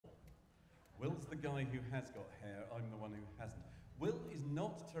Will's the guy who has got hair, I'm the one who hasn't. Will is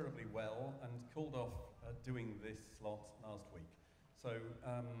not terribly well and called off doing this slot last week. So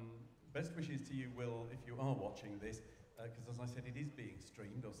best wishes to you, Will, if you are watching this, because as I said, it is being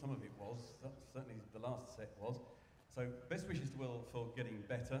streamed, or some of it was, certainly the last set was. So best wishes to Will for getting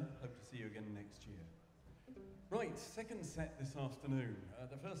better. Hope to see you again next year. Right, second set this afternoon.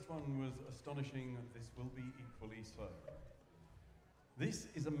 The first one was astonishing, this will be equally so. This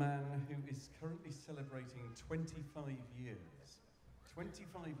is a man who is currently celebrating 25 years.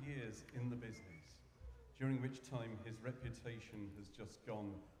 25 years in the business, during which time his reputation has just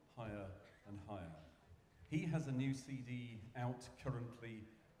gone higher and higher. He has a new CD out currently.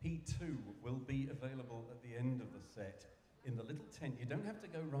 He too will be available at the end of the set in the little tent. You don't have to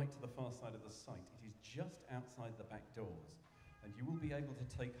go right to the far side of the site. It is just outside the back doors. And you will be able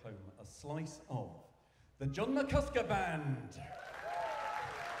to take home a slice of the John McCusker Band.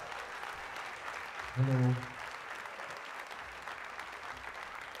 Hello.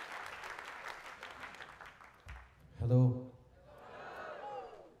 Hello.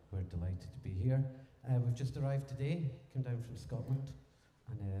 We're delighted to be here. We've just arrived today, come down from Scotland,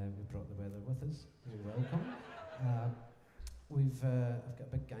 and we brought the weather with us. You're welcome. I've got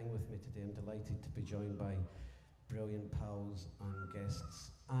a big gang with me today. I'm delighted to be joined by brilliant pals and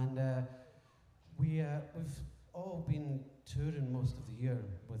guests. And we've all been touring most of the year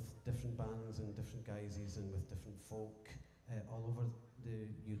with different bands and different guises and with different folk all over the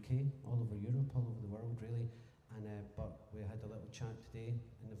UK, all over Europe, all over the world really. And but we had a little chat today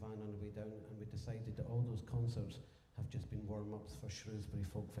in the van on the way down, and we decided that all those concerts have just been warm-ups for Shrewsbury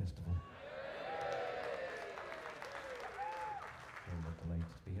Folk Festival. We're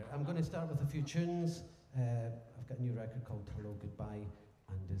delighted to be here. I'm going to start with a few tunes. I've got a new record called Hello Goodbye,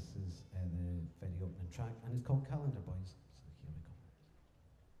 and this is the very opening track, and it's called Calendar Boys. So here we go.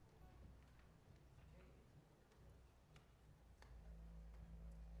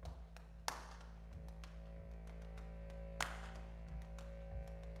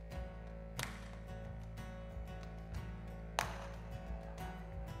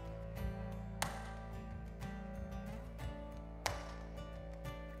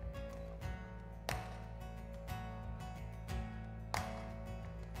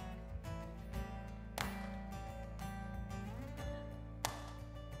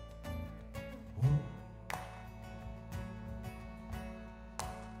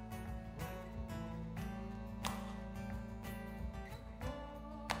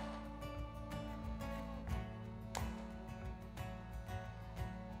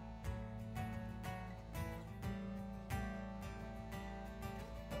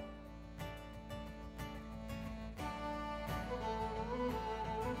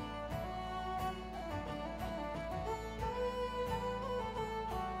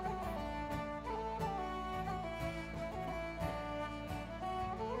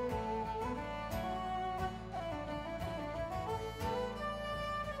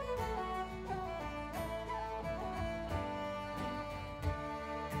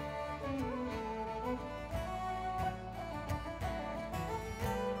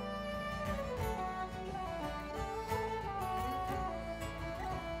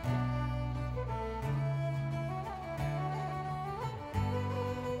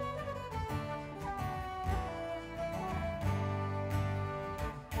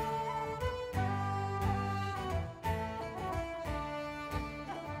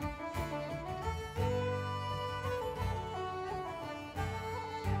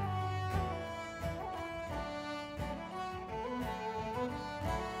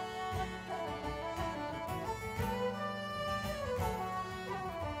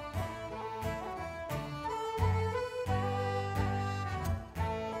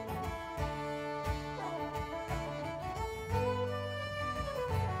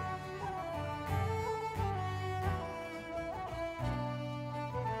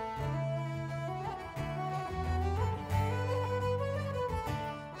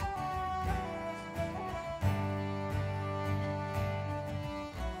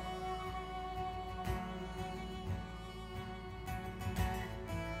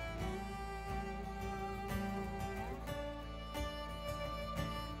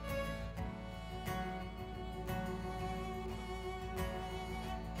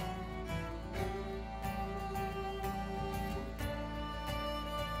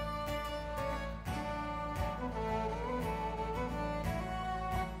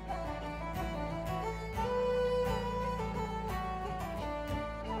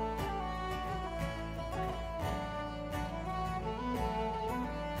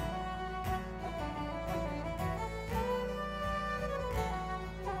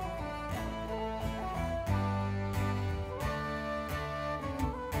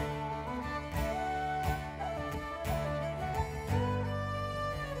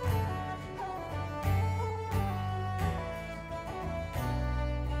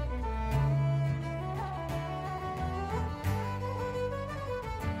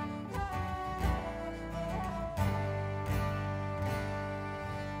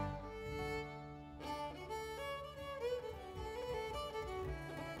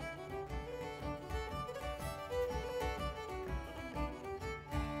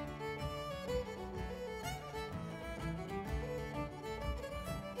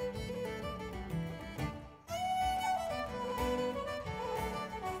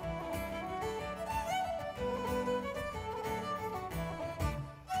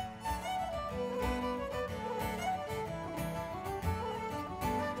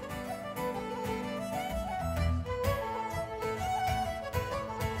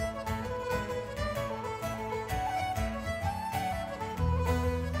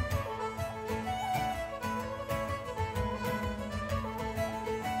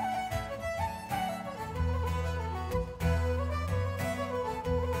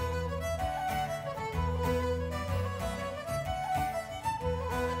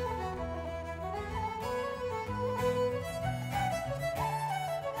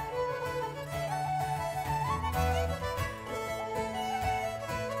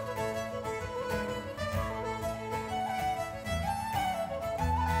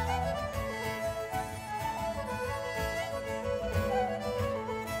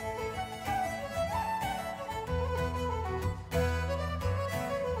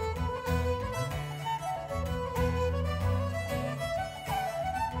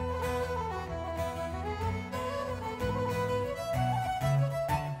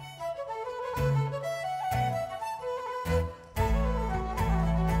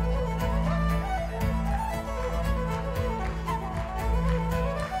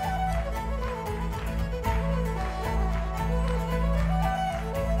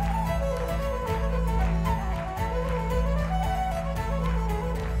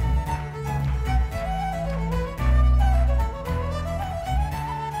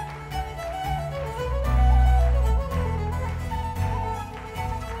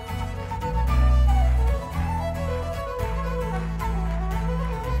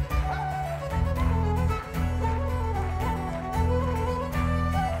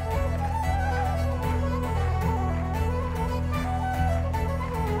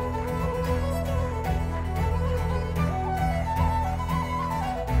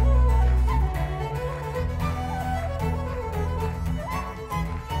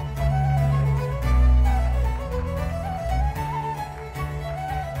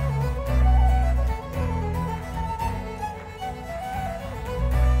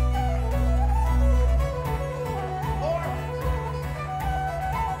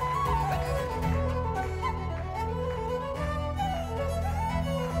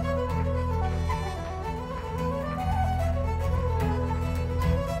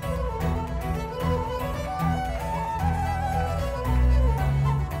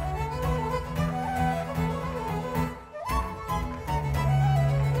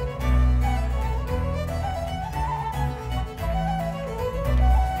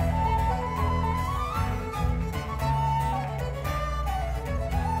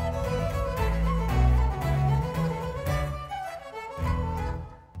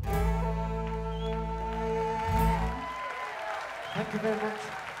 very much.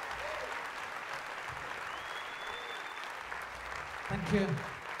 Thank you.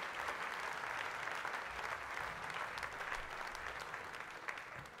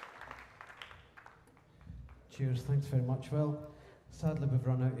 Cheers, thanks very much. Well, sadly we've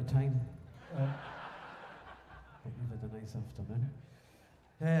run out of time. Hope you've had a nice afternoon.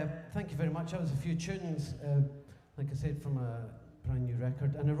 Thank you very much. That was a few tunes, like I said, from a brand new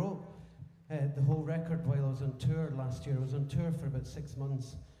record. And I wrote the whole record while I was on tour last year. I was on tour for about 6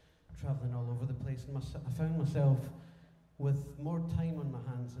 months, travelling all over the place. And I found myself with more time on my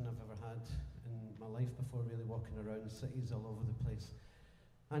hands than I've ever had in my life before, really walking around cities all over the place.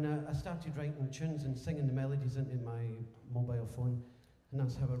 And I started writing tunes and singing the melodies into my mobile phone, and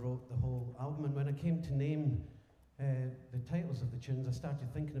that's how I wrote the whole album. And when I came to name the titles of the tunes, I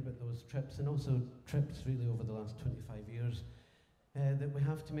started thinking about those trips, and also trips really over the last 25 years that we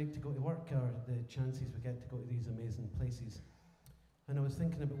have to make to go to work, or the chances we get to go to these amazing places. And I was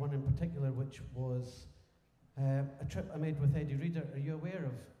thinking about one in particular, which was a trip I made with Eddie Reader. Are you aware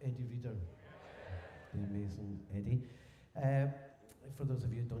of Eddie Reader? The amazing Eddie. For those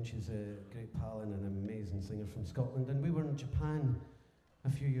of you who don't, she's a great pal and an amazing singer from Scotland. And we were in Japan a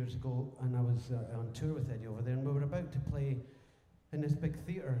few years ago, and I was on tour with Eddie over there, and we were about to play in this big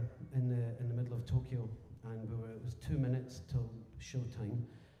theatre in the middle of Tokyo, and it was 2 minutes till showtime,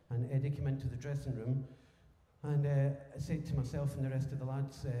 and Eddie came into the dressing room, and I said to myself and the rest of the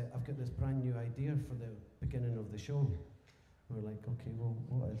lads, I've got this brand new idea for the beginning of the show. We were like, okay, well,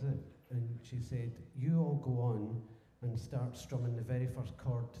 what is it? And she said, you all go on and start strumming the very first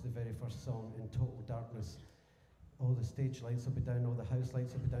chord to the very first song in total darkness. All the stage lights will be down, all the house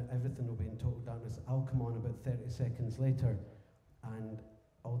lights will be down, everything will be in total darkness. I'll come on about 30 seconds later, and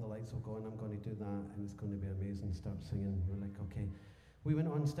all the lights will go on, I'm going to do that, and it's going to be amazing. Start singing. We're like, okay. We went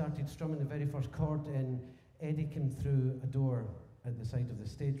on, started strumming the very first chord, and Eddie came through a door at the side of the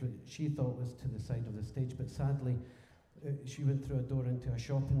stage, which she thought was to the side of the stage, but sadly, she went through a door into a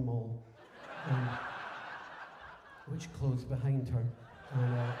shopping mall, which closed behind her,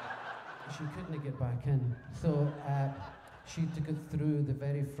 and she couldn't get back in. So she took it through the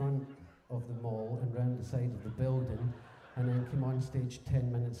very front of the mall and round the side of the building, and then came on stage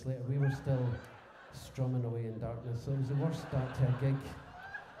 10 minutes later. We were still strumming away in darkness, so it was the worst start to a gig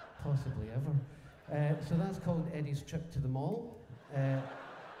possibly ever. So that's called Eddie's Trip to the Mall, and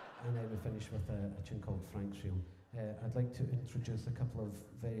then we finish with a tune called Frank's Reel. I'd like to introduce a couple of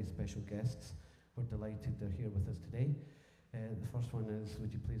very special guests. We're delighted they're here with us today. The first one is,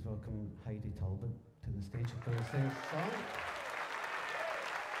 would you please welcome Heidi Talbot to the stage? She's going to sing a song.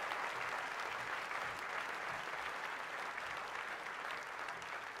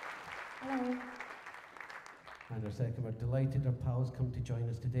 Hello. And our second, we're delighted our pals come to join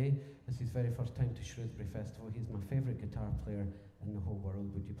us today. This is his very first time to Shrewsbury Festival. He's my favourite guitar player in the whole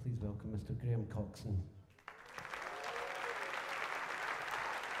world. Would you please welcome Mr. Coxon?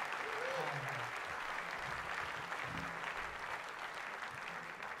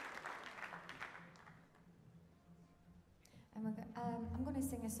 I'm going to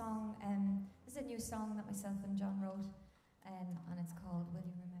sing a song. This is a new song that myself and John wrote, and it's called Will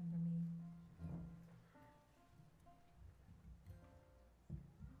You Remember Me?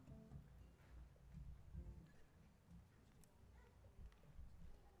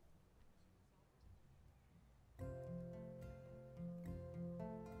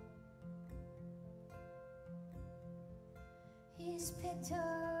 He's picked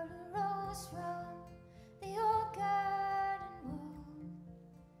out a rose from the old garden wall.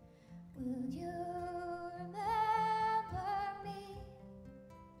 Will you remember me?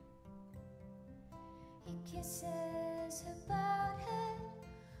 He kisses her bowed head,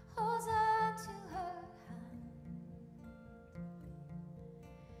 holds on to her hand,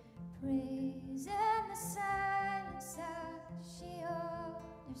 prays in the silence that she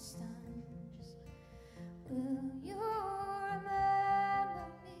understands. Will you remember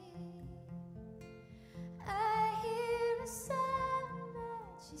me? I hear a sound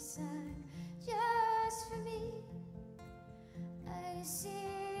that she sang just for me. I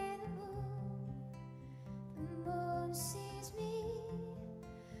see the moon sees me,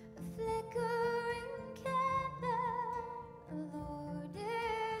 a flickering candle. The Lord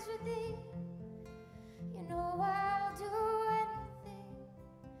is with thee. You know I'll do anything.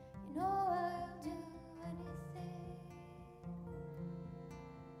 You know I'll do anything.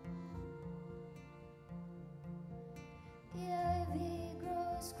 The ivy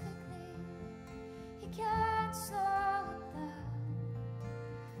grows quickly, he can't slow it down.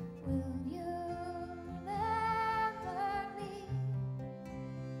 Will you remember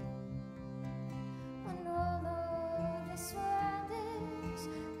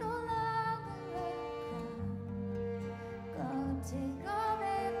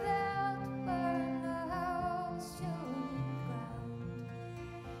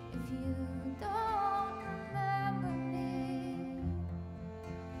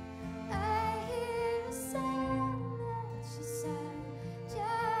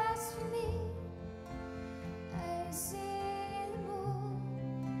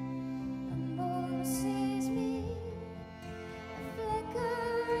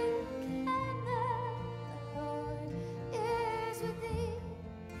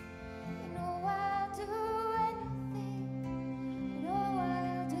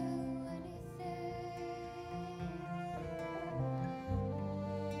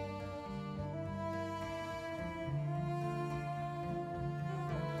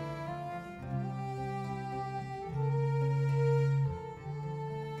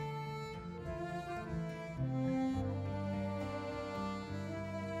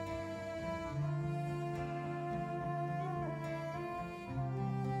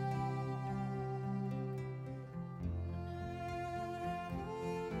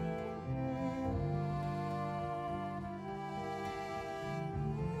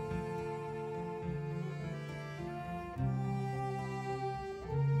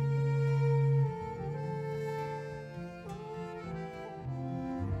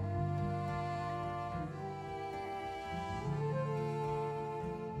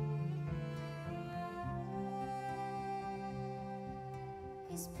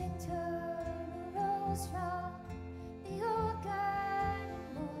always picked her a rose from the old garden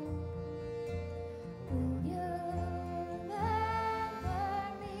wall. Will you remember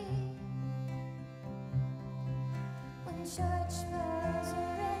me when church bells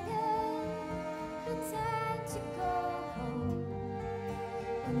are ringing? Pretend to go home.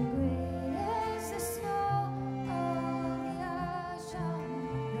 When gray is the snow on the ash on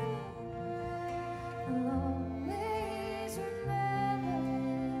the ground, I'll always remember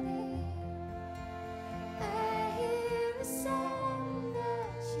me. I hear a song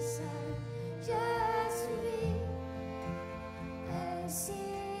that she sang just for me. I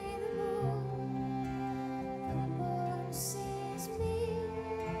see the moon sees me,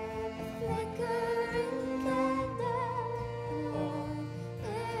 a flickering candle, the Lord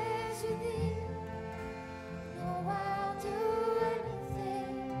is within. You know I'll do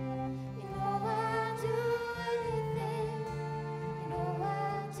anything, you know I'll do anything, you know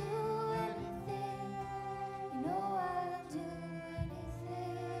I'll do anything, you know I'll do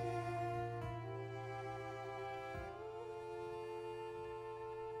anything.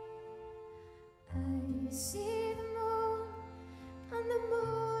 I see the moon, and the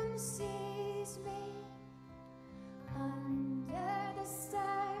moon sees me, under the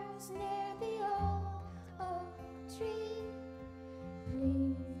stars near the old oak tree.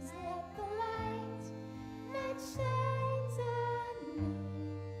 Please let the light that shines on me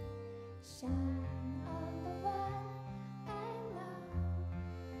shine on the one I love.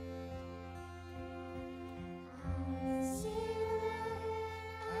 I see the moon,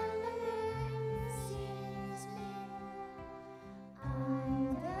 and the moon sees me,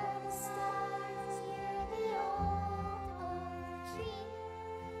 under the stars near the old oak tree.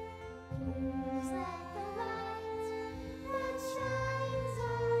 Please let the light that shines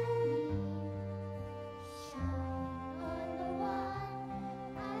on me shine on the one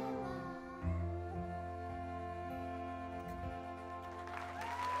I love.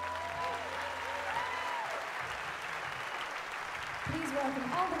 Please welcome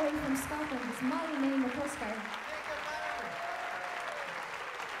all the way from Scotland, Miss McCusker.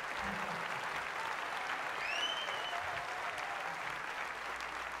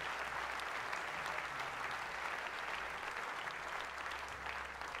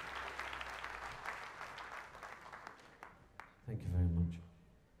 Thank you very much.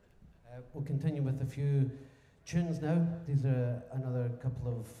 We'll continue with a few tunes now. These are another couple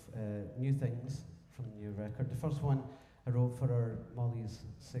of new things from the new record. The first one I wrote for our Molly's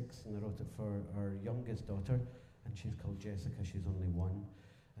 6, and I wrote it for our youngest daughter, and she's called Jessica. She's only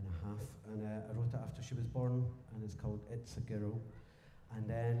 1.5, and I wrote it after she was born, and it's called It's a Girl. And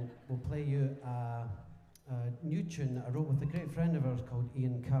then we'll play you a new tune that I wrote with a great friend of ours called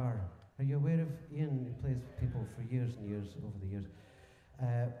Ian Carr. Are you aware of Ian? He plays people for years and years over the years.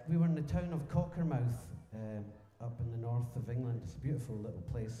 We were in the town of Cockermouth, up in the north of England. It's a beautiful little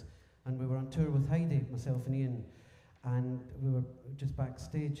place. And we were on tour with Heidi, myself and Ian. And we were just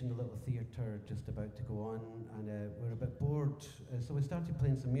backstage in the little theatre, just about to go on. And we were a bit bored. So we started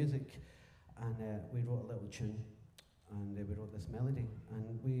playing some music. And we wrote a little tune. And we wrote this melody.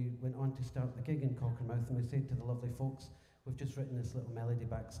 And we went on to start the gig in Cockermouth. And we said to the lovely folks, we've just written this little melody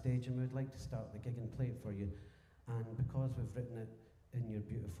backstage, and we'd like to start the gig and play it for you. And because we've written it in your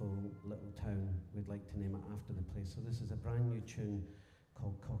beautiful little town, we'd like to name it after the place. So this is a brand new tune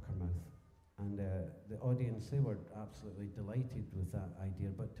called Cockermouth. And the audience, they were absolutely delighted with that idea.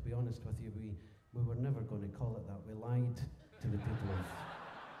 But to be honest with you, we were never going to call it that. We lied to the people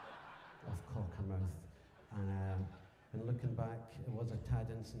of Cockermouth. And looking back, it was a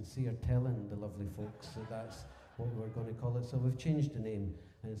tad insincere telling the lovely folks that that's what we were going to call it. So we've changed the name,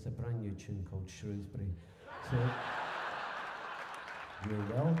 and it's a brand new tune called Shrewsbury. So you're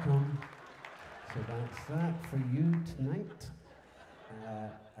welcome. So that's that for you tonight.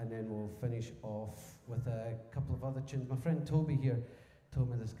 And then we'll finish off with a couple of other tunes. My friend Toby here told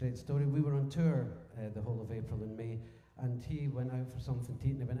me this great story. We were on tour the whole of April and May, and he went out for something to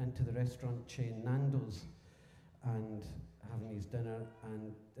eat, and he went into the restaurant chain Nando's and having his dinner,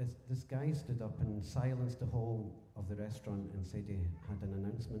 and this guy stood up and silenced the whole of the restaurant and said he had an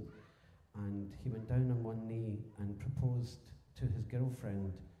announcement. And he went down on one knee and proposed to his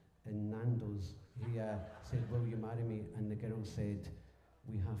girlfriend in Nando's. He said, "Will you marry me?" And the girl said,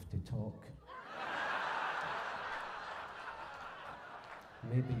 "We have to talk."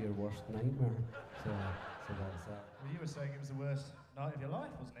 Maybe your worst nightmare. So that's that. Well, you were saying it was the worst night of your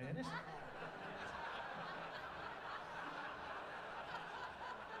life, wasn't it, Ennis?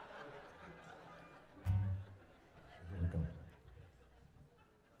 Here we go.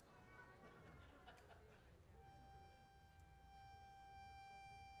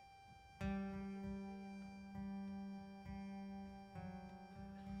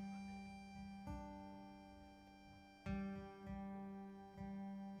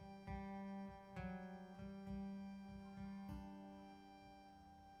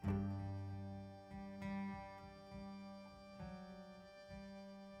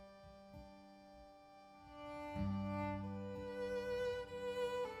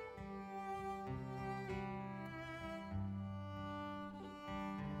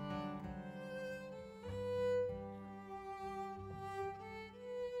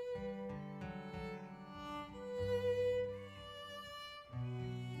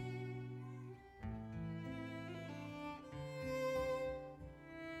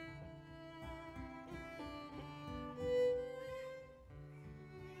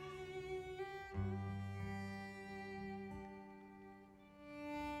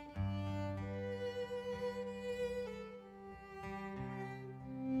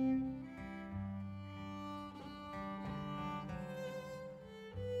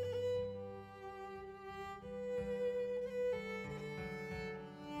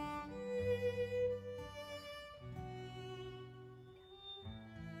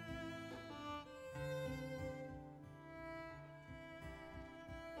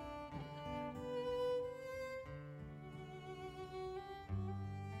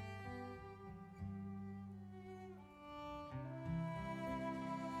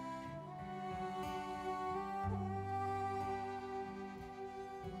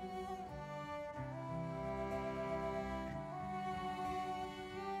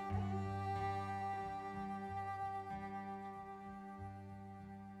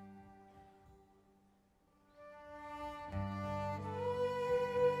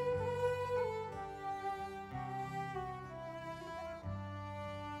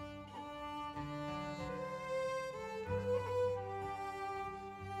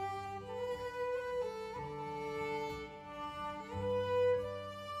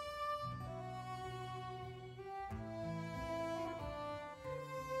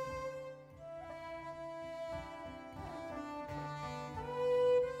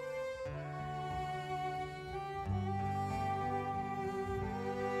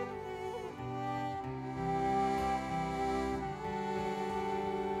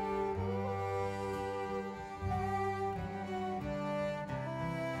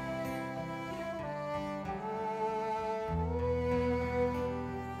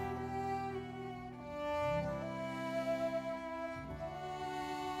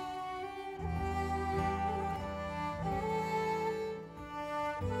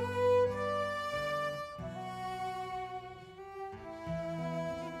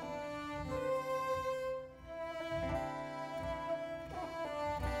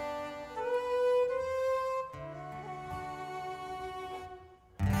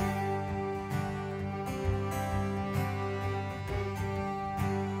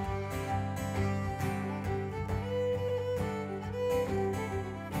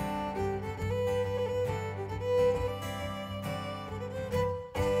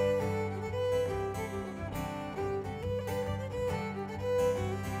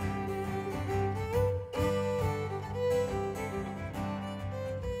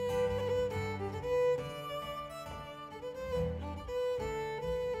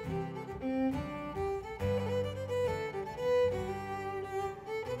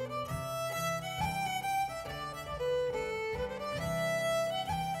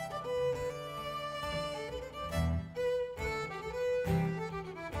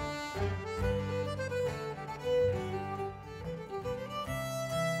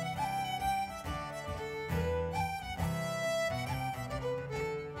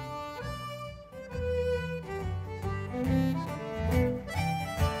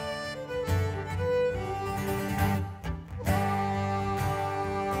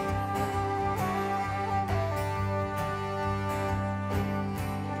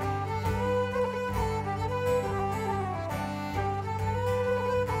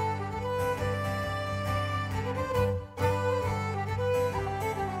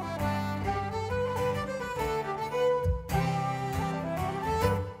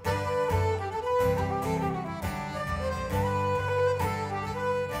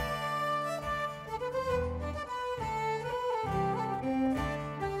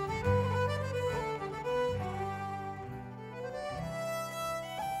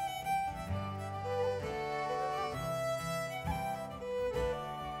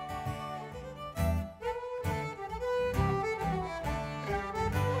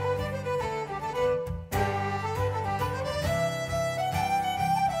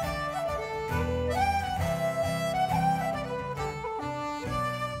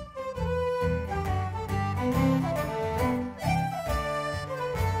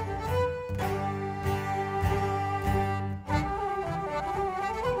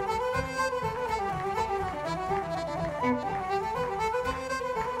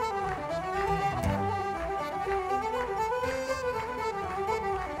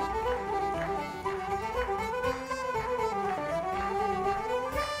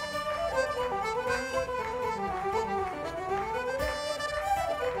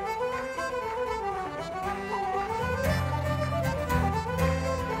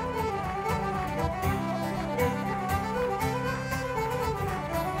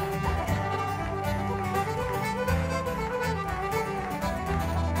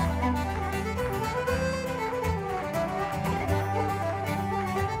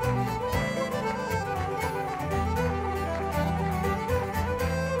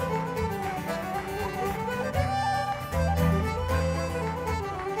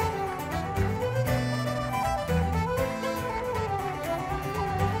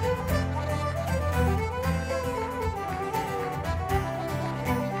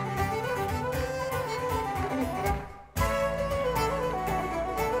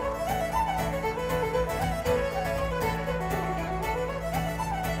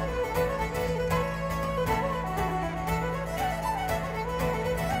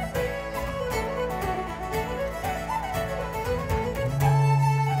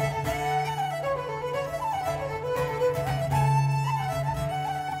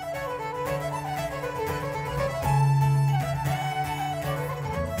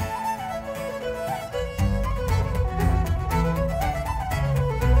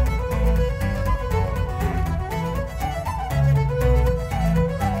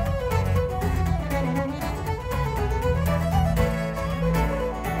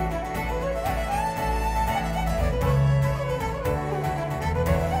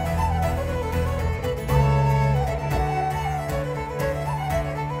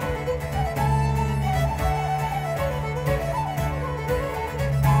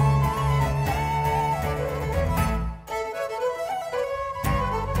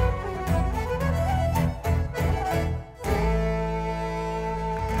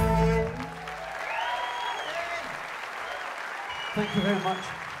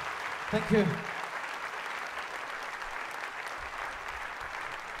 Thank you.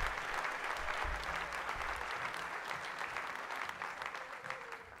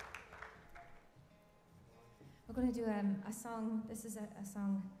 We're going to do a song. This is a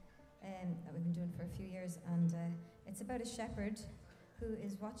song that we've been doing for a few years, and it's about a shepherd who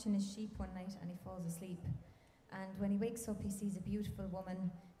is watching his sheep one night and he falls asleep. And when he wakes up, he sees a beautiful woman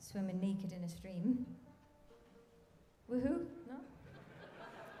swimming naked in a stream. Woohoo? No?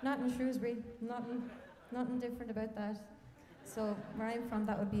 Not in Shrewsbury. Nothing different about that. So where I'm from,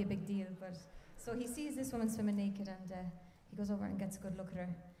 that would be a big deal. But so he sees this woman swimming naked, and he goes over and gets a good look at her,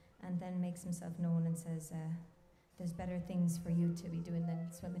 and then makes himself known and says, there's better things for you to be doing than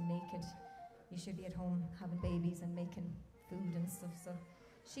swimming naked. You should be at home having babies and making food and stuff. So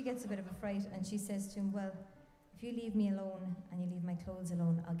she gets a bit of a fright, and she says to him, well, if you leave me alone and you leave my clothes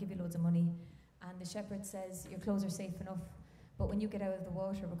alone, I'll give you loads of money. And the shepherd says, your clothes are safe enough, but when you get out of the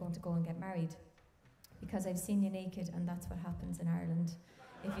water, we're going to go and get married. Because I've seen you naked, and that's what happens in Ireland.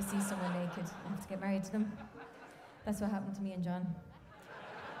 If you see someone naked, you have to get married to them. That's what happened to me and John.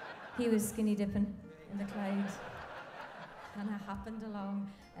 He was skinny dipping in the Clyde, and I happened along.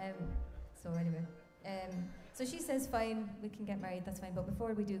 So anyway, so she says, fine, we can get married, that's fine. But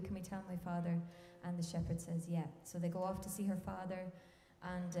before we do, can we tell my father? And the shepherd says, yeah. So they go off to see her father,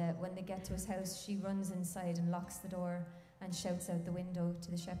 and when they get to his house, she runs inside and locks the door and shouts out the window to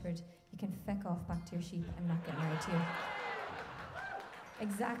the shepherd, you can feck off back to your sheep, I'm not getting married to you.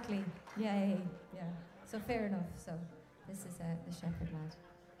 Exactly, yeah. So fair enough, so this is the shepherd lad.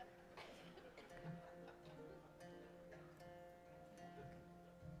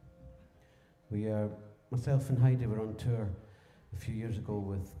 Myself and Heidi were on tour a few years ago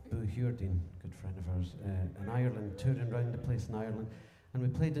with Boo Heardine, a good friend of ours, in Ireland, touring around the place in Ireland, and we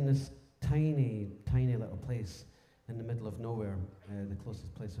played in this tiny little place in the middle of nowhere. The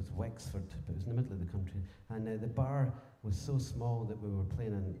closest place was Wexford, but it was in the middle of the country, and the bar was so small that we were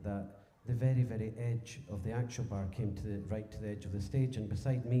playing in that the very edge of the actual bar came to the edge of the stage, and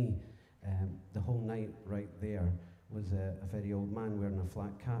beside me, the whole night right there, was a very old man wearing a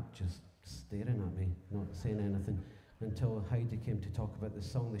flat cap, just staring at me, not saying anything, until Heidi came to talk about the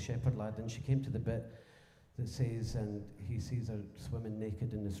song, The Shepherd Lad, and she came to the bit that says, and he sees her swimming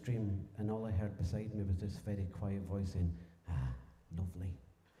naked in the stream, and all I heard beside me was this very quiet voice saying, lovely.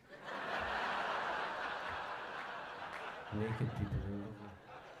 Naked people are lovely.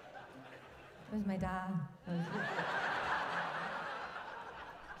 It was my dad.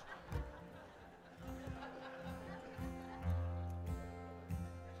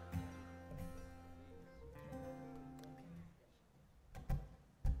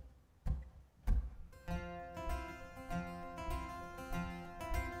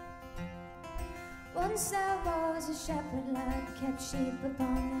 Once there was a shepherd lad kept sheep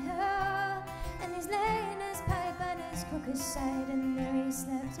upon the hill, and he's laying his pipe at his crook's side, and there he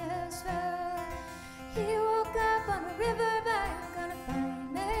slept his fill. He woke up on a riverbank on a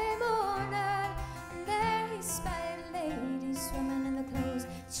fine May morning, and there he spied a lady swimming in the clothes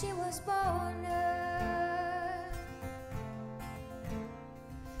she was born in.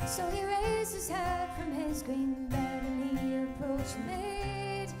 So he raised his head from his green bed and he approached the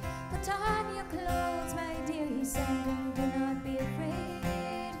maid. Put on your clothes, my dear, he said, and do not be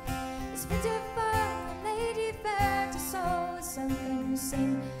afraid. It's fitter for a lady fair to sow a sunken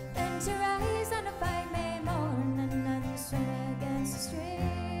sin than to rise on a fine May morning and swim against the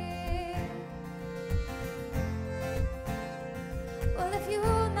stream. Well, if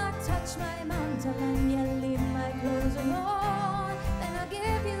you'll not touch my mantle and you'll leave my clothes alone, then I'll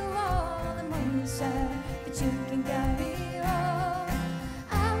give you all the money, sir, that you can carry home.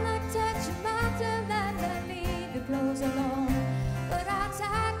 I'll not touch your mantle and I'll leave your clothes alone, but I'll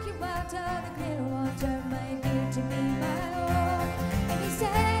take you out of the clear water, my dear, to be my own. And he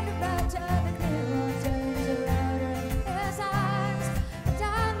said about the clear waters are louder in his eyes. Put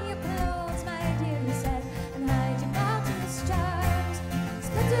on your clothes, my dear, he said, and hide your mountainous charms.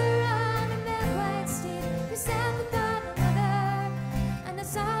 Split around in their white steed, we sat without another, and I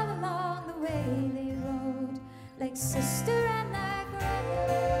saw along the way they rode like sisters.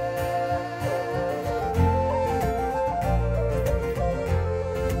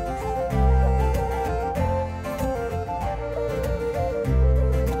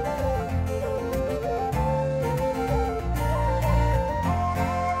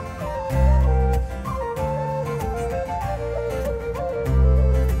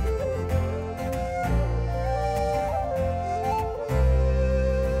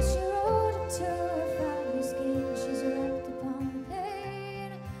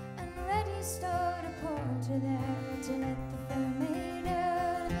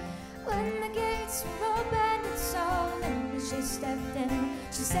 gates were open with soul, and as she stepped in,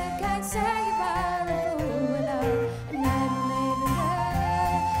 she said, "Can't say you are a fool without a night on Neighbor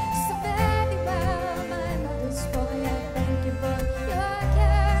Lane." So very well, my mother's boy, I thank you for your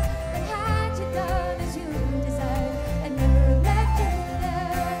care. But had you done as you desired, I'd never have left you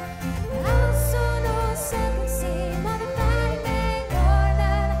there. I also know second scene on a Friday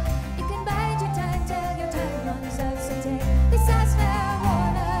morning. You can bide your time till your time runs out, so take this as fair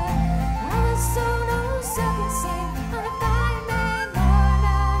warning. I also know second scene on a Friday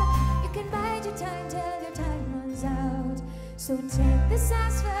morning. You can bide your time till your time runs out, so take this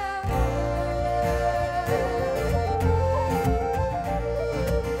as fair warning.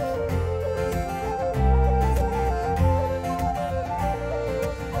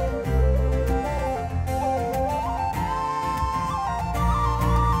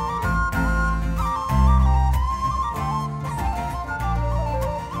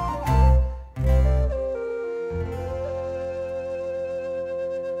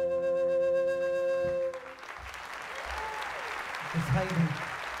 It's Heidi.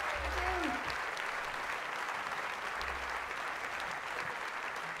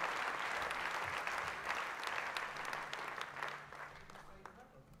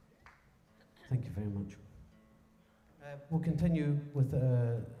 Thank you very much. We'll continue with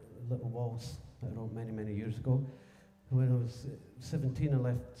a little waltz that I wrote many, many years ago. When I was 17, I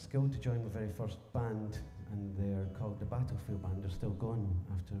left school to join my very first band, and they're called the Battlefield Band. They're still going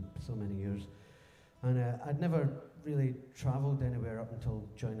after so many years. And I'd never really travelled anywhere up until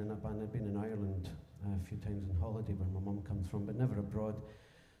joining that band. I'd been in Ireland a few times on holiday where my mum comes from, but never abroad.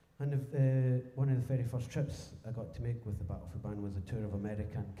 And one of the very first trips I got to make with the Battlefield Band was a tour of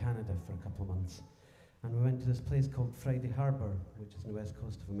America and Canada for a couple of months. And we went to this place called Friday Harbour, which is on the west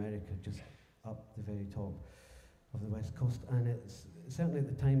coast of America, just up the very top of the west coast. And it's certainly at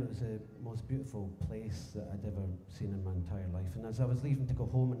the time it was the most beautiful place that I'd ever seen in my entire life. And as I was leaving to go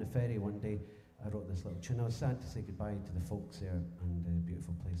home on the ferry one day, I wrote this little tune. I was sad to say goodbye to the folks there and the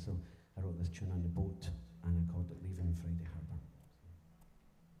beautiful place, so I wrote this tune on the boat, and I called it Leaving Friday Harbour.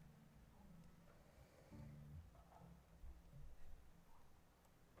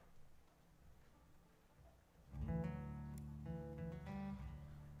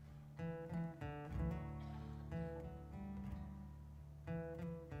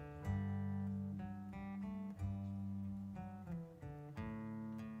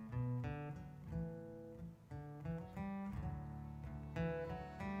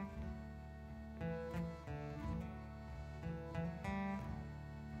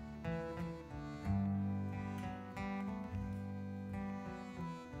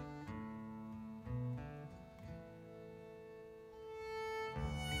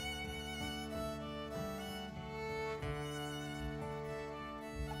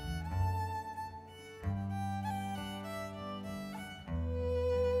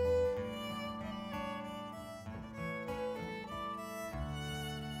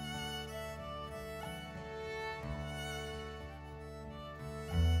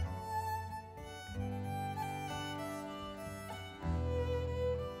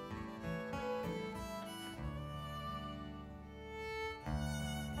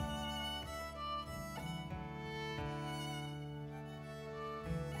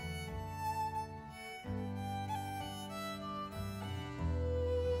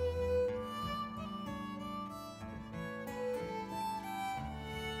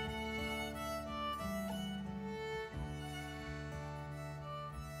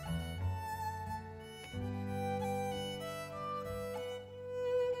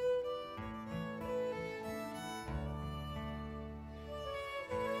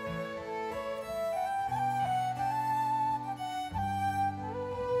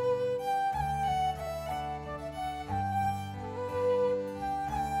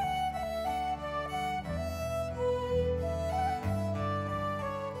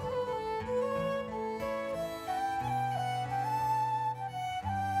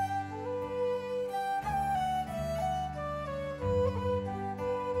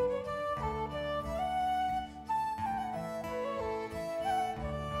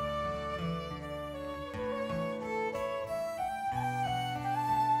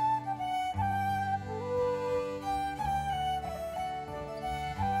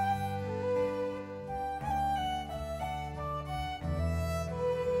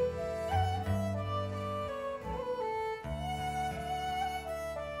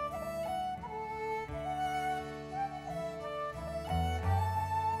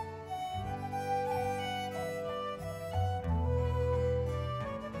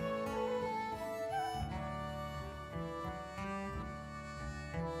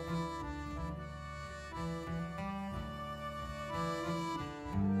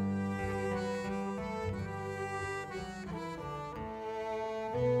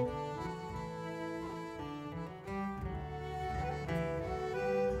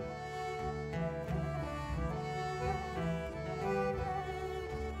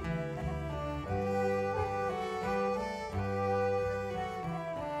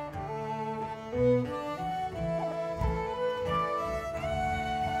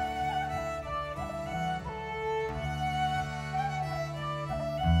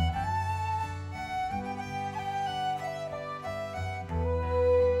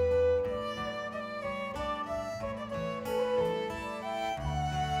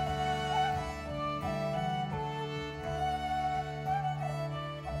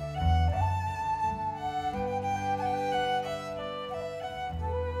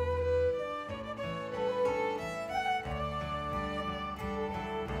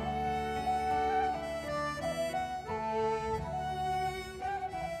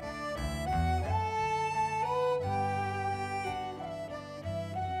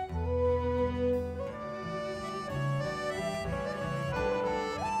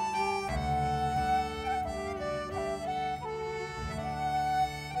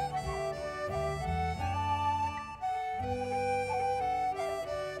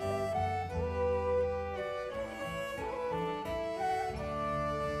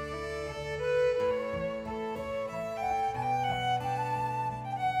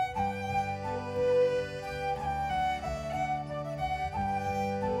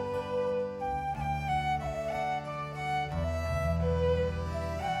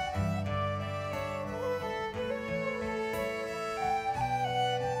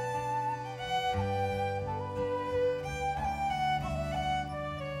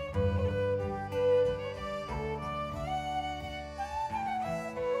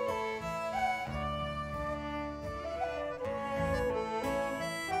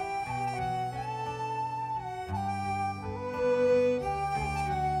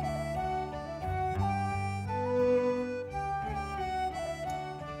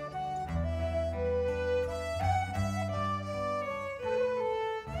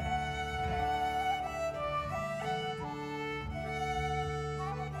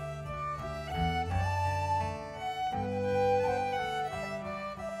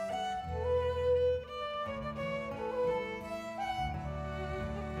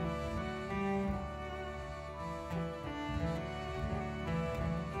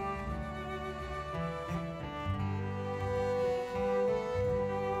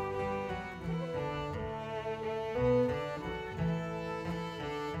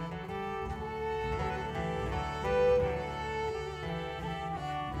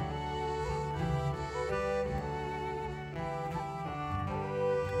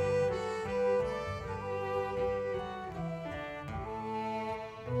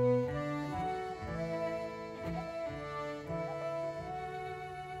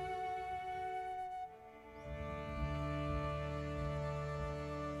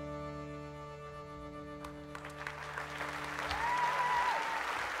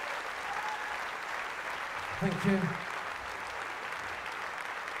 Thank you.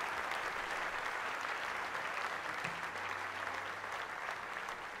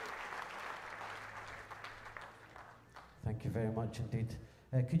 Thank you very much indeed.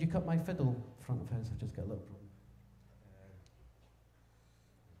 Could you cut my fiddle front of house? I've just got a little problem.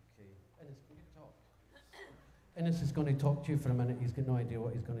 Okay. Ennis, can you talk? Ennis is going to talk to you for a minute. He's got no idea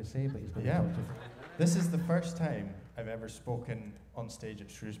what he's going to say, but he's going to talk to you for a minute. This is the first time I've ever spoken on stage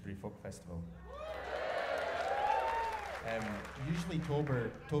at Shrewsbury Folk Festival. Usually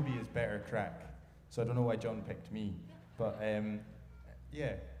Toby is better crack, so I don't know why John picked me. But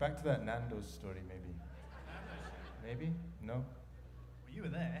yeah, back to that Nando's story maybe. Maybe? No? Well, you were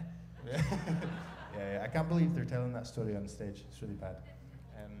there. Yeah, I can't believe they're telling that story on stage. It's really bad.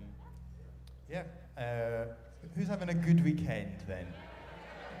 Who's having a good weekend then?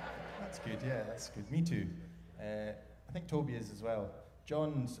 That's good, yeah, that's good. Me too. I think Toby is as well.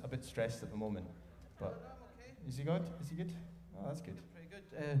 John's a bit stressed at the moment, but is he good? Is he good? Oh, that's good. Pretty good.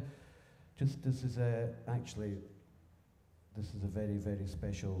 This is actually a very, very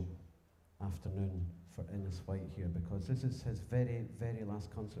special afternoon for Ennis White here, because this is his very, very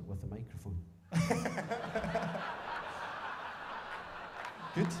last concert with a microphone.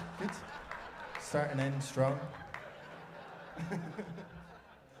 Good, good. Starting in strong. Only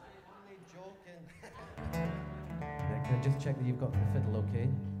joking. Can I just check that you've got the fiddle okay?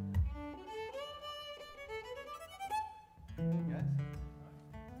 Yes.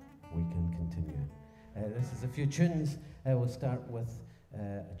 We can continue. This is a few tunes. We'll start with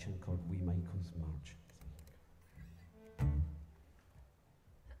a tune called Wee Michael's March.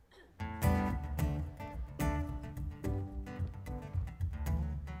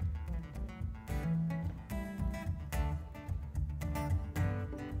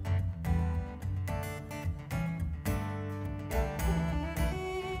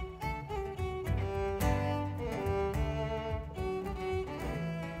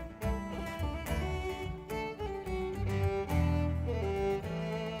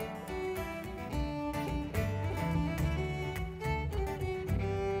 Thank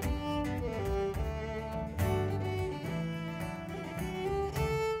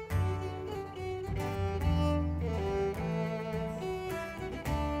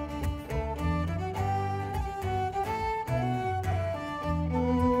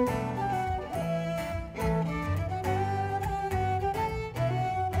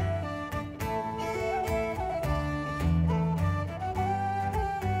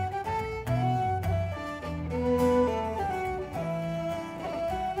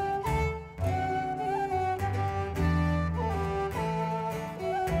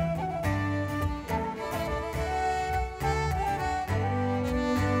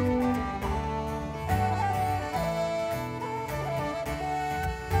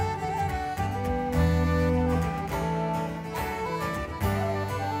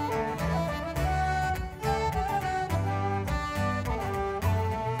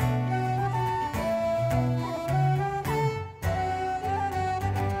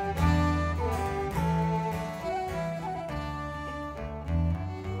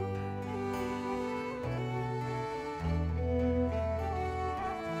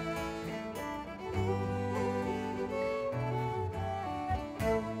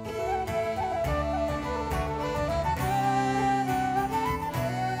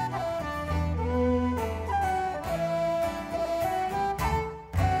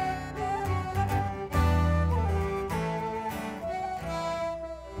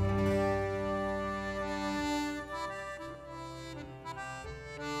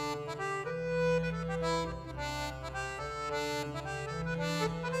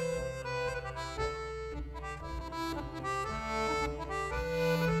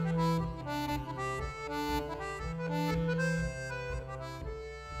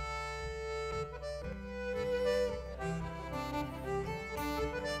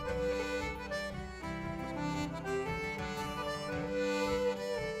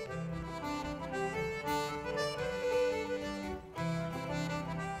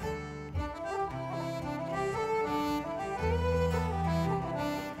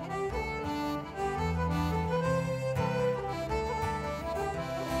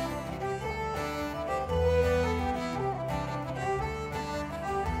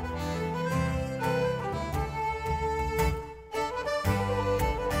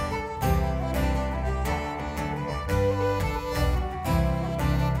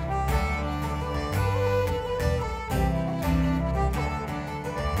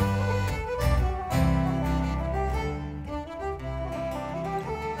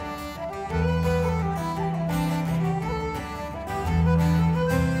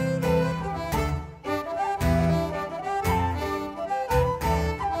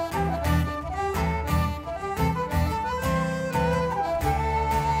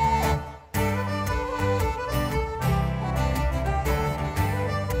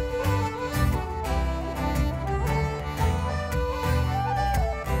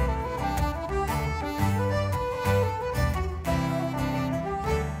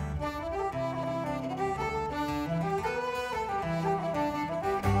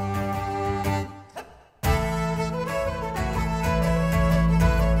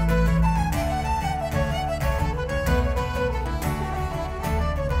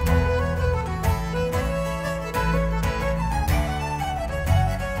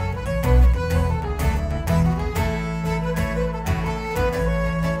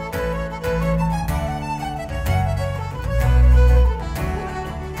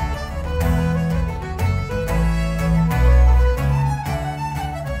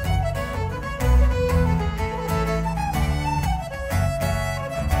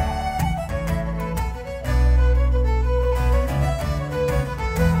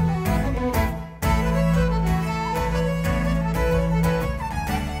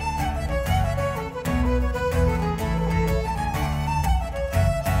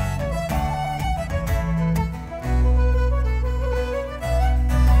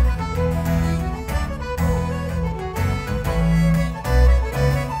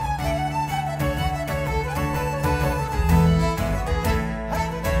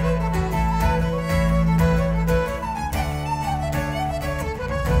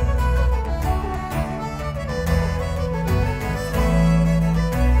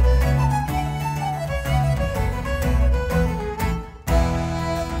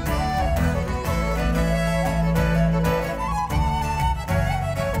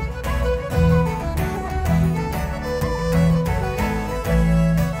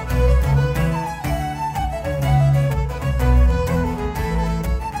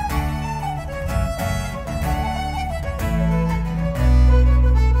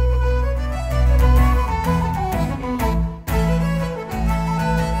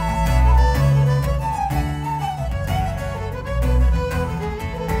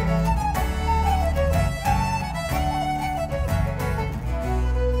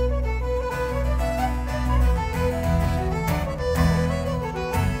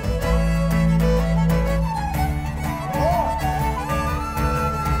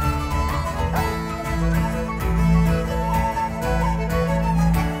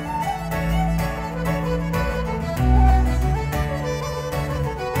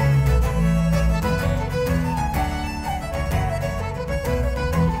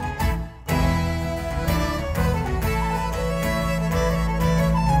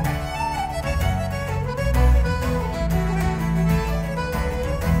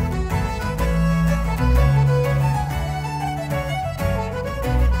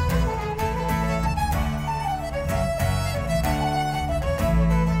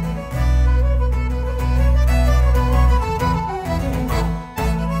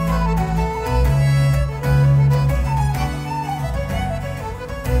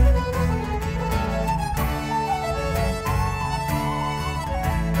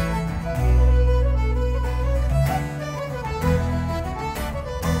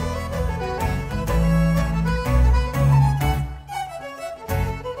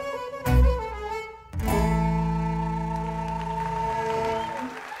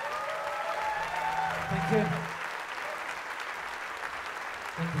Thank you.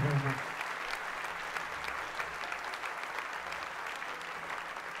 Thank you very much.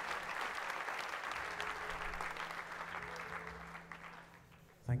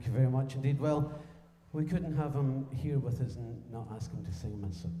 Thank you very much indeed. Well, we couldn't have him here with us and not ask him to sing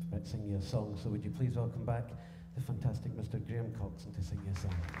you a song, so would you please welcome back the fantastic Mr. Graham Coxon to sing you a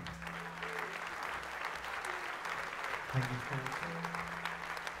song. Thank you.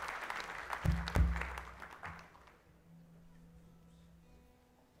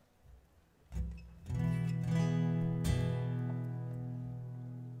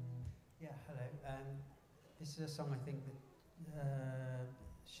 Yeah, hello. This is a song I think that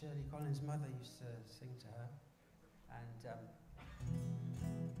Shirley Collins' mother used to sing to her, and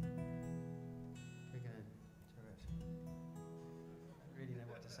we're going to do it. I don't really know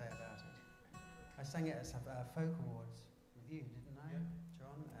what to say about it. I sang it at Folk Awards with you, didn't I,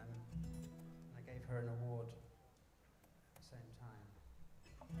 John? And I gave her an award at the same time,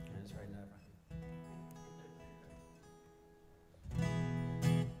 and it's very nerve-wracking.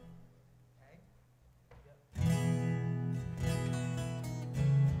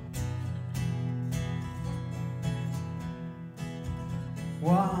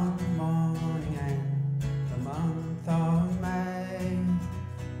 One morning in the month of May,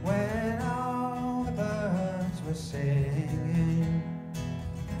 when all the birds were singing,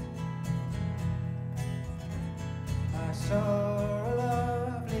 I saw a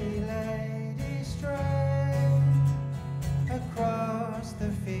lovely lady stray across the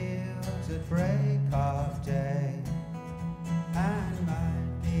fields at break of day, and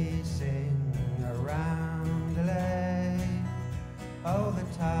might be singing around the lake. Oh, the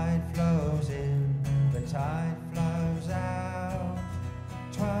tide flows in, the tide flows out,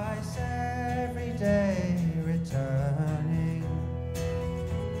 twice every day returning.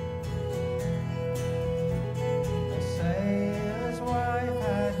 The sailor's wife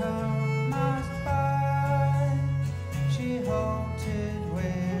at home must bide. She halted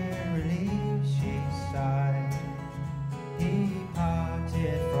wearily, she sighed. He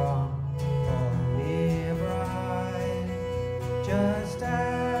parted from only a bride, just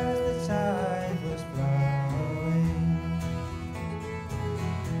as the tide was flowing.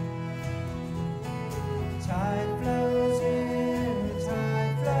 The tide flows in, the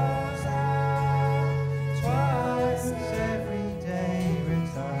tide flows out, twice every day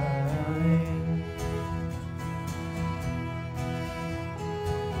returning.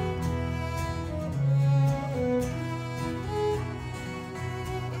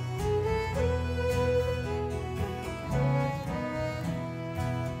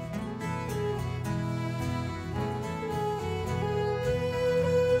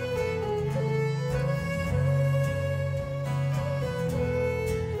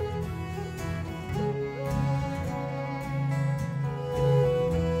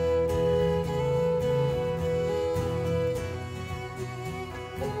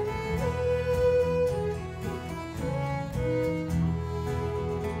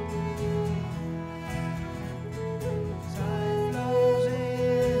 Tide flows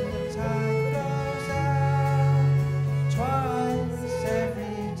in, the tide flows out, twice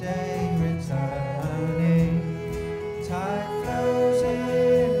every day returning. Tide flows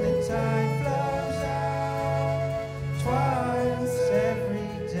in, the tide flows out, twice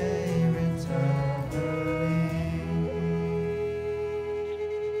every day returning.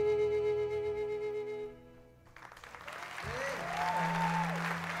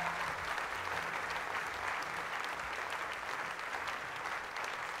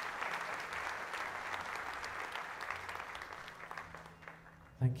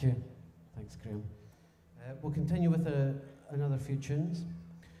 Thank you. Thanks, Graham. We'll continue with another few tunes.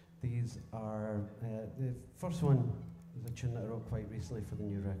 These are, the first one is a tune that I wrote quite recently for the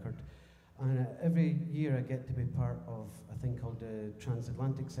new record. And every year I get to be part of a thing called the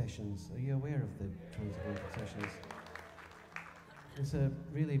Transatlantic Sessions. Are you aware of the Transatlantic Sessions? It's a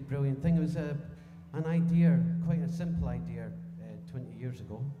really brilliant thing. It was an idea, quite a simple idea, 20 years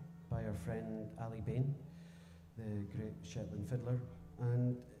ago by our friend Ali Bain, the great Shetland fiddler.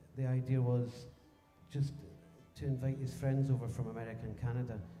 And the idea was just to invite his friends over from America and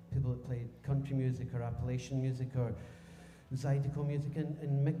Canada, people that played country music or Appalachian music or Zydeco music,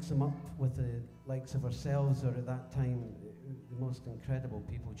 and mix them up with the likes of ourselves, or at that time, the most incredible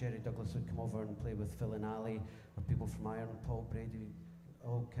people. Jerry Douglas would come over and play with Phil and Ali, or people from Ireland, Paul Brady,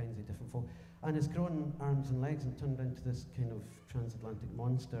 all kinds of different folk. And it's grown arms and legs and turned into this kind of transatlantic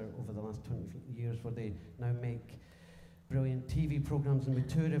monster over the last 20 years, where they now make brilliant TV programs, and we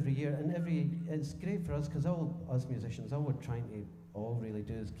tour every year. And it's great for us, because all us musicians, all we're trying to all really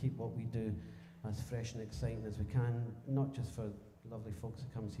do is keep what we do as fresh and exciting as we can, not just for lovely folks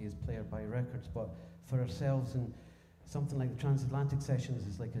that come see us play or buy records, but for ourselves. And something like the Transatlantic Sessions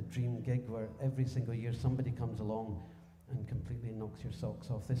is like a dream gig where every single year somebody comes along and completely knocks your socks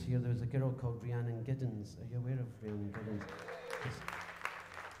off. This year there was a girl called Rhiannon Giddens. Are you aware of Rhiannon Giddens?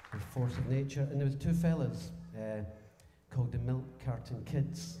 The Force of Nature. And there was two fellas called the Milk Carton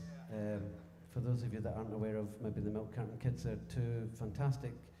Kids. For those of you that aren't aware of maybe the Milk Carton Kids, they're two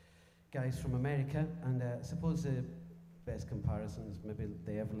fantastic guys from America. And I suppose the best comparisons, maybe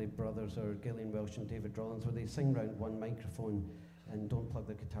the Everly Brothers or Gillian Welsh and David Rollins, where they sing round one microphone and don't plug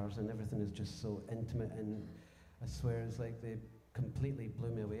their guitars, and everything is just so intimate. And I swear it's like they completely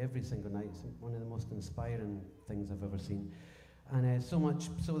blew me away every single night. It's one of the most inspiring things I've ever seen. And so much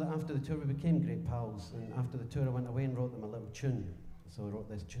so that after the tour we became great pals. And after the tour I went away and wrote them a little tune. So I wrote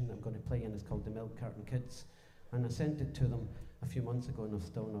this tune that I'm going to play, and it's called The Milk Carton Kids. And I sent it to them a few months ago, and I've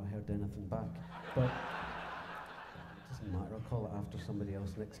still not heard anything back. But it doesn't matter, I'll call it after somebody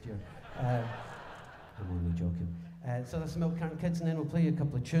else next year. I'm only joking. So that's The Milk Carton Kids, and then we'll play a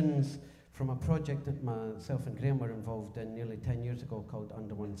couple of tunes from a project that myself and Graham were involved in nearly 10 years ago called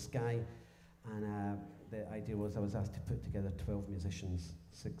Under One Sky. And the idea was I was asked to put together 12 musicians,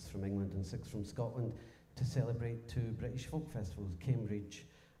 6 from England and 6 from Scotland, to celebrate 2 British folk festivals, Cambridge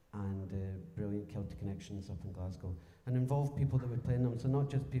and brilliant Celtic Connections up in Glasgow, and involve people that would play in them. So not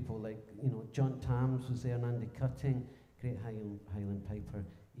just people like, John Tams was there, and Andy Cutting, great Highland Piper,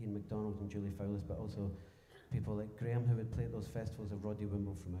 Ian MacDonald and Julie Fowlis, but also people like Graham who would play at those festivals, of Roddy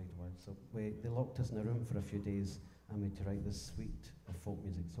Wimble from Idlewild. So they locked us in a room for a few days and we had to write this suite of folk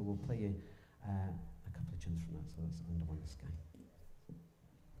music. So we'll play you a couple of tunes from that, so that's Under One Sky.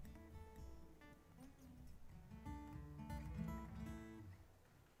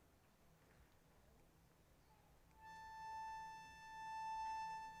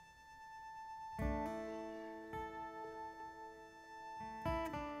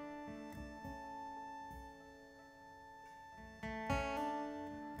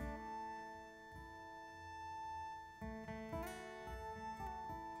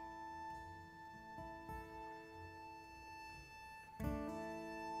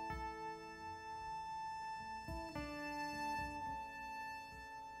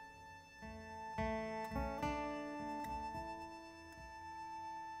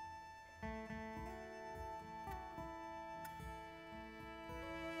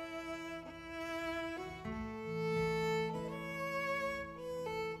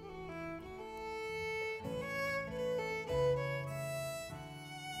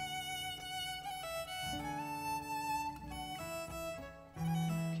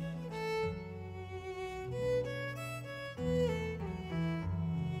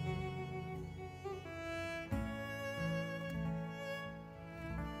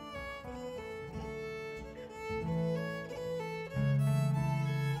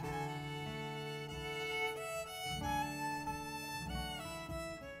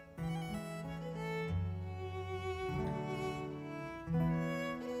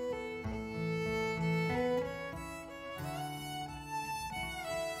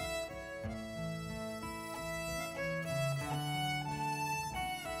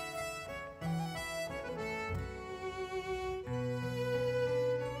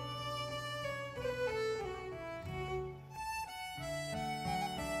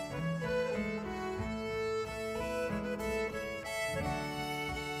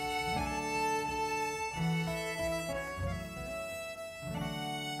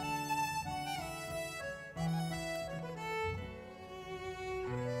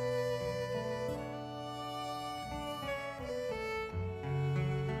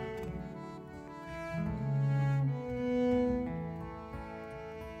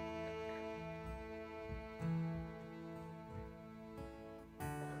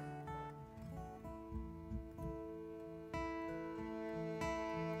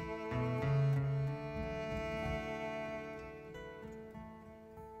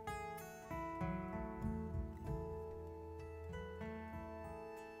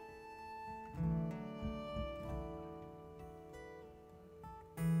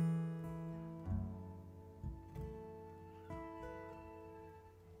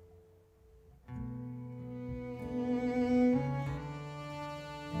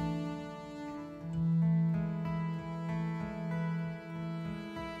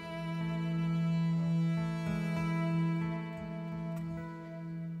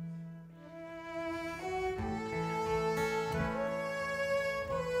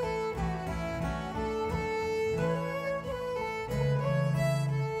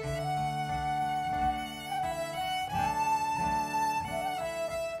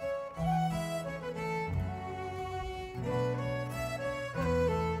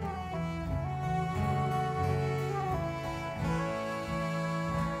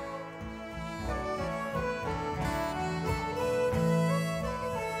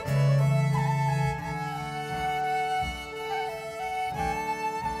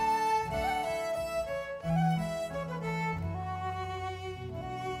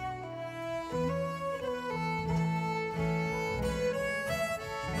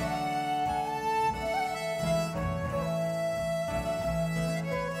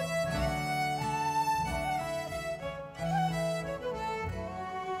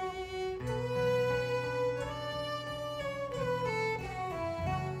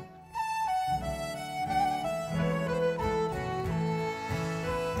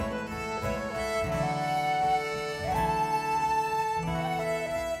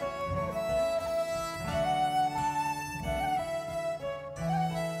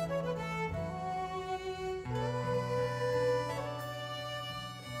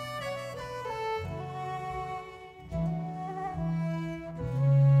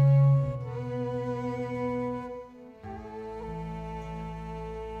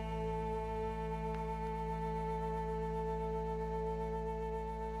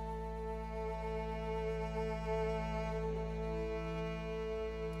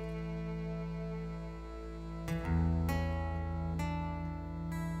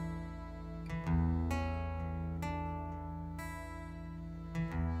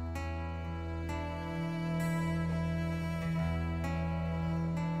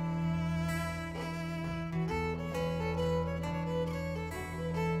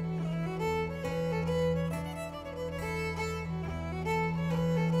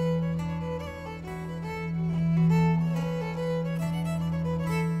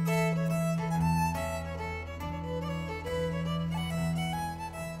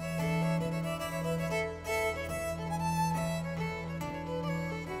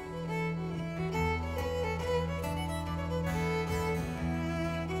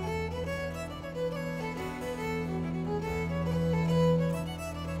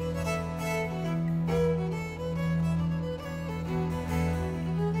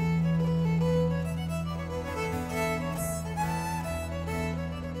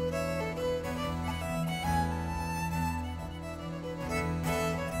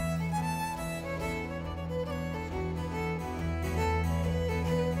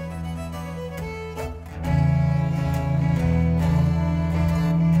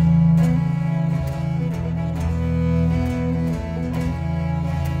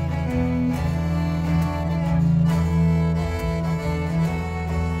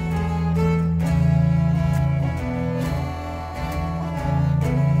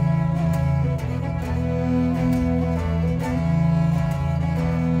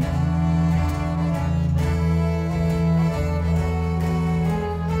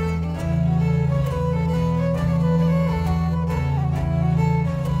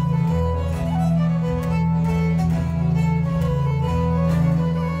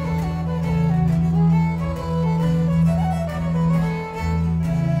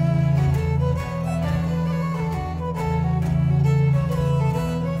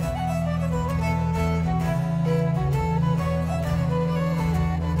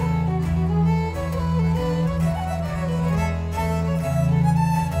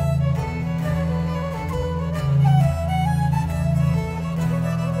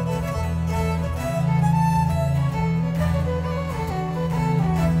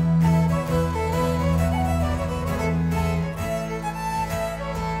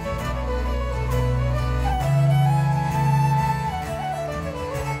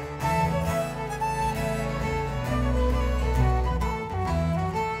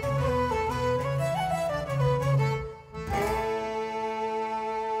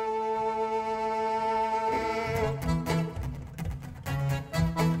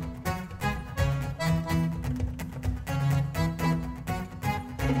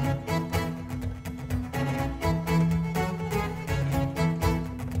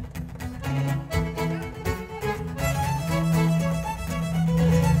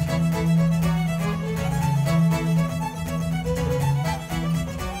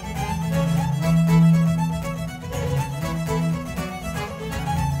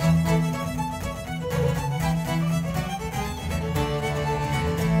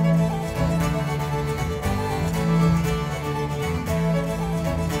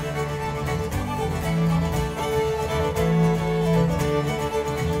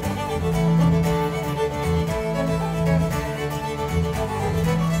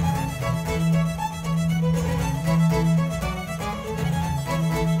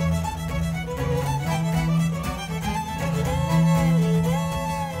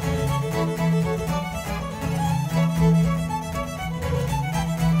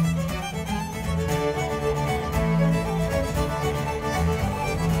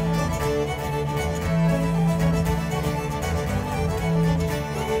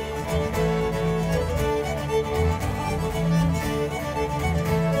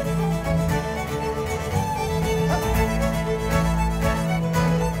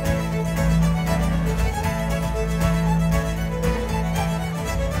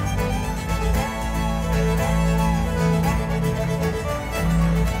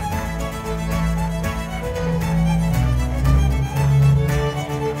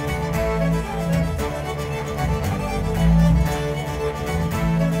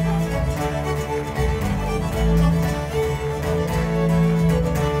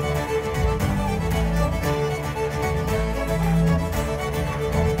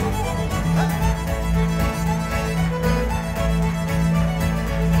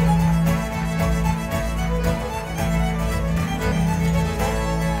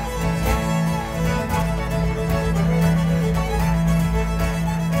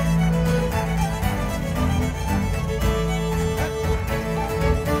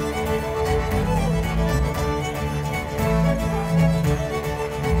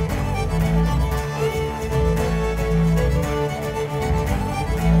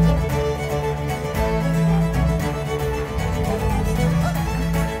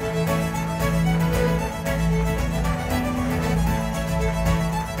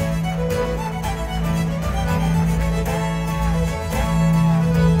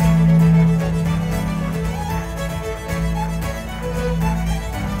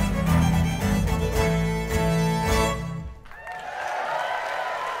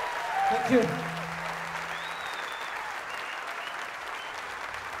 you.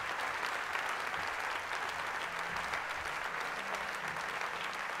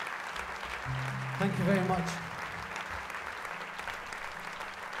 Thank you very much.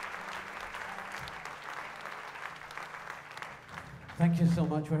 Thank you so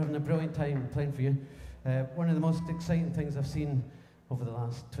much. We're having a brilliant time playing for you. One of the most exciting things I've seen over the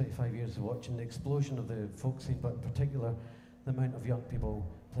last 25 years of watching the explosion of the folk scene, but in particular the amount of young people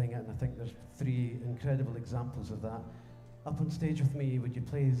playing it, and I think there's 3 incredible examples of that. Up on stage with me, would you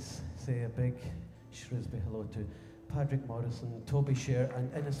please say a big Shrewsbury hello to Patrick Morrison, Toby Sher, and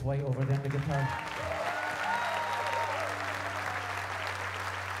Innes White over there on the guitar.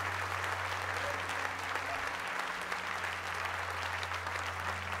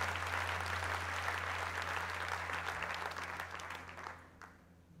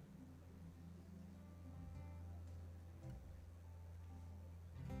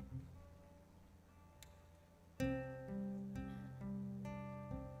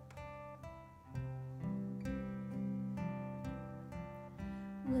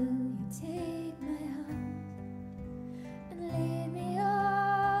 Will you take my hand and lead me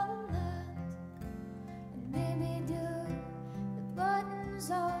on land, and maybe do the buttons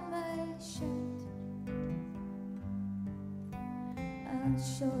on my shirt? I'll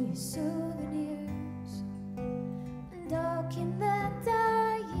show you souvenirs and document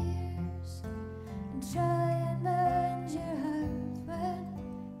our years, and try and mend your heart when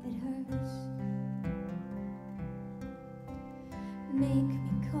it hurts. Make me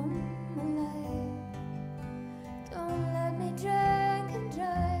come alive, don't let me drink and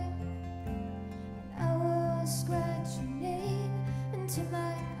drive, and I will scratch your name into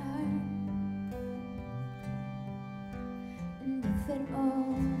my arm. And if it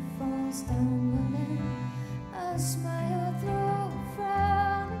all falls down, well then I'll smile through a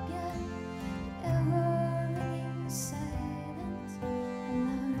frown again, the ever-ringing silent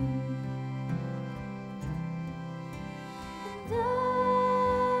alarm. And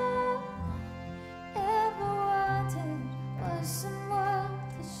all I ever wanted was someone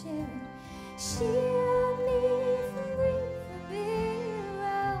to share it. Shield me from grief and be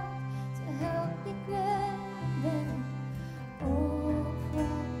around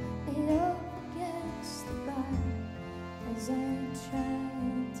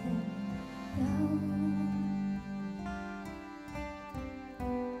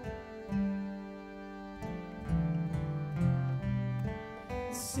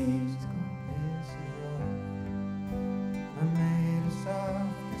seas go places rough. I made a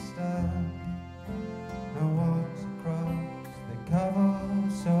soft start. I walked across the cover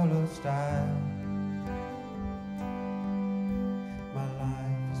solo style. My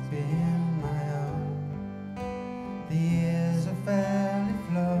life has been my own. The years are fairly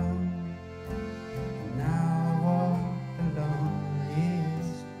flown. And now I walk the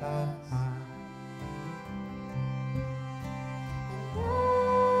loneliest of mine.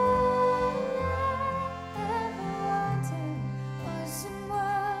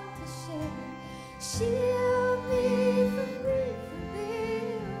 Shield me from grief and be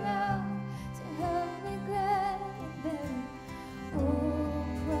around to help me grab better. Oh,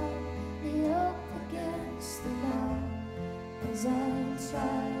 prop me up against the wall as I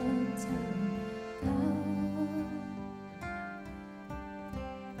try and turn down.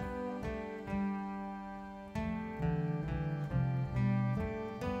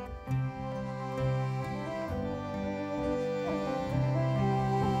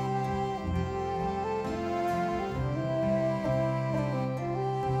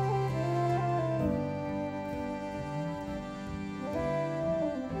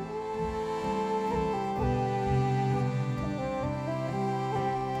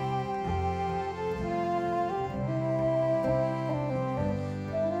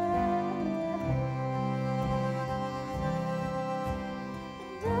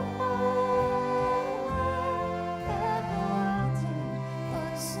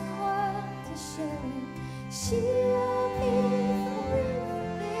 Shield me from grief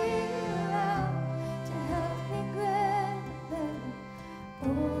and be around to help me grab better. Oh,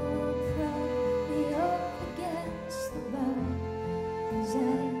 prop me up against the bar as I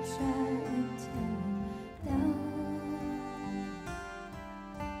try and tear down.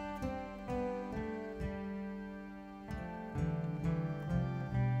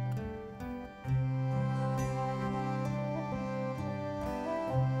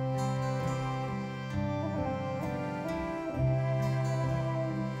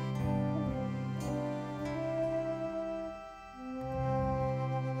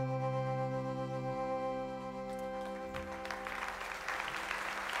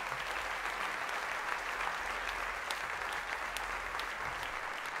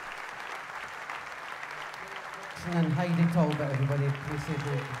 And Heidi Talbot, everybody, please say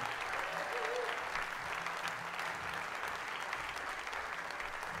thank you.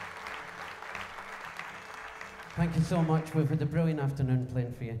 Thank you so much. We've had a brilliant afternoon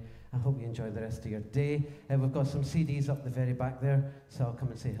playing for you. I hope you enjoy the rest of your day. We've got some CDs up the very back there, so I'll come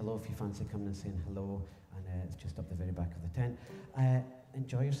and say hello if you fancy coming and saying hello, and it's just up the very back of the tent.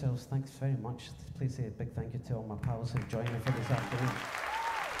 Enjoy yourselves. Thanks very much. Please say a big thank you to all my pals who joined me for this afternoon.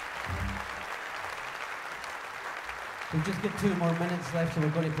 We've just got 2 more minutes left, so we're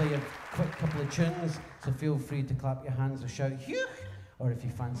going to play a quick couple of tunes, so feel free to clap your hands or shout, "Phew!" Or if you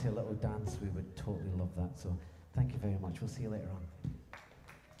fancy a little dance, we would totally love that. So thank you very much. We'll see you later on.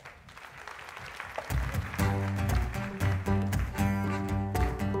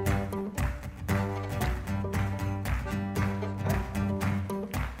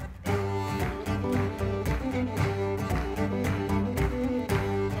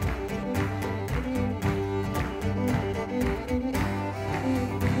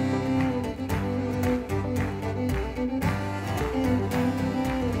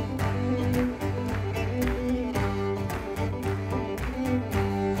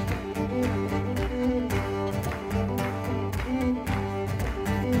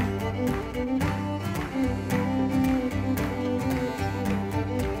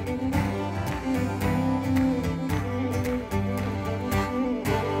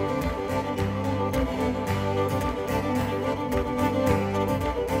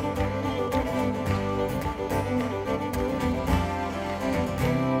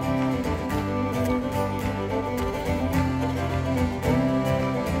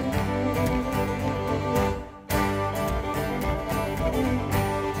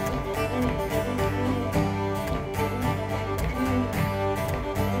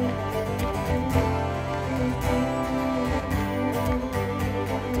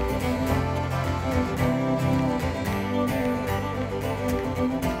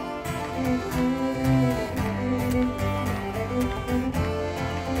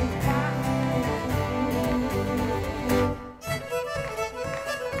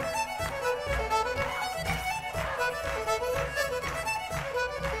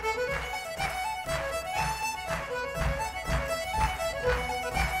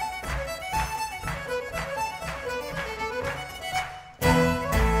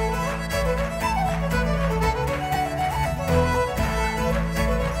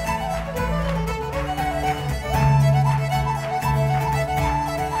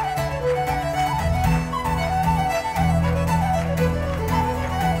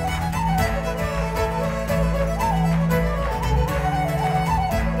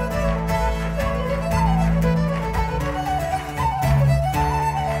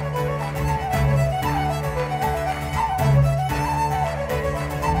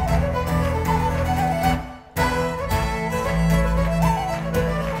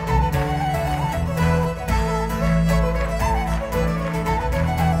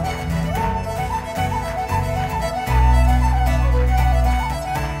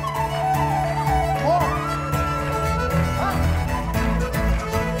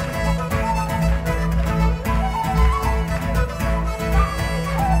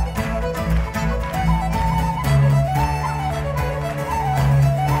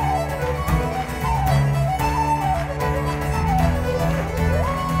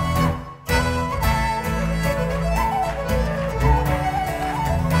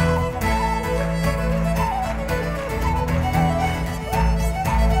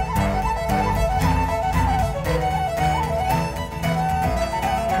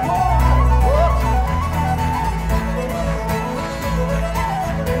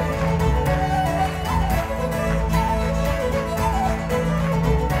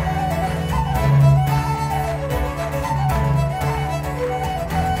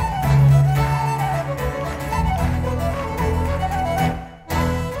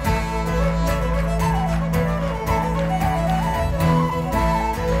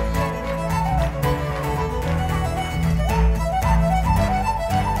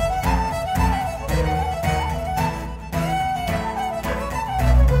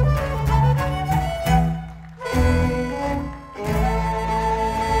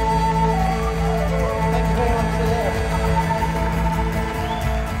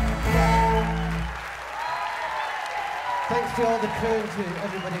 crew and to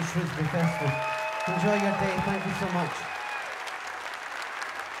everybody at Shrewsbury Festival. Enjoy your day. Thank you so much.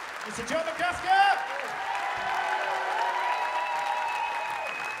 Mr. John McCusker!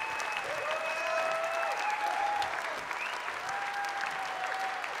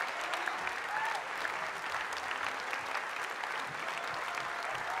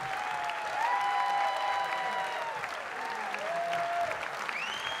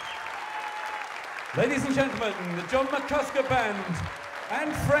 Ladies and gentlemen, the John McCusker Band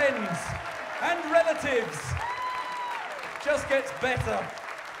and friends and relatives just gets better.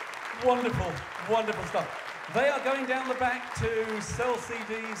 Wonderful, wonderful stuff. They are going down the back to sell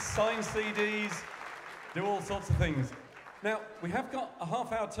CDs, sign CDs, do all sorts of things. Now, we have got a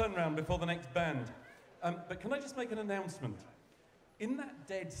half-hour turnaround before the next band, but can I just make an announcement? In that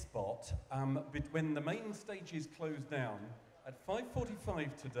dead spot, when the main stage is closed down, at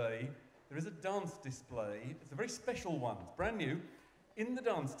 5:45 today, there is a dance display. It's a very special one. It's brand new, in the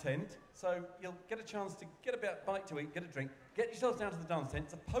dance tent, so you'll get a chance to get a bite to eat, get a drink, get yourselves down to the dance tent.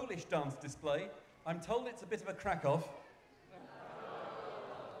 It's a Polish dance display. I'm told it's a bit of a crack-off.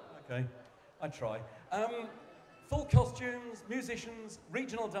 Okay, I try. Full costumes, musicians,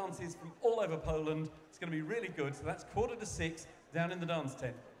 regional dances from all over Poland. It's going to be really good. So that's 5:45 down in the dance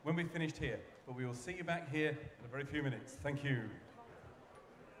tent when we've finished here. But we will see you back here in a very few minutes. Thank you.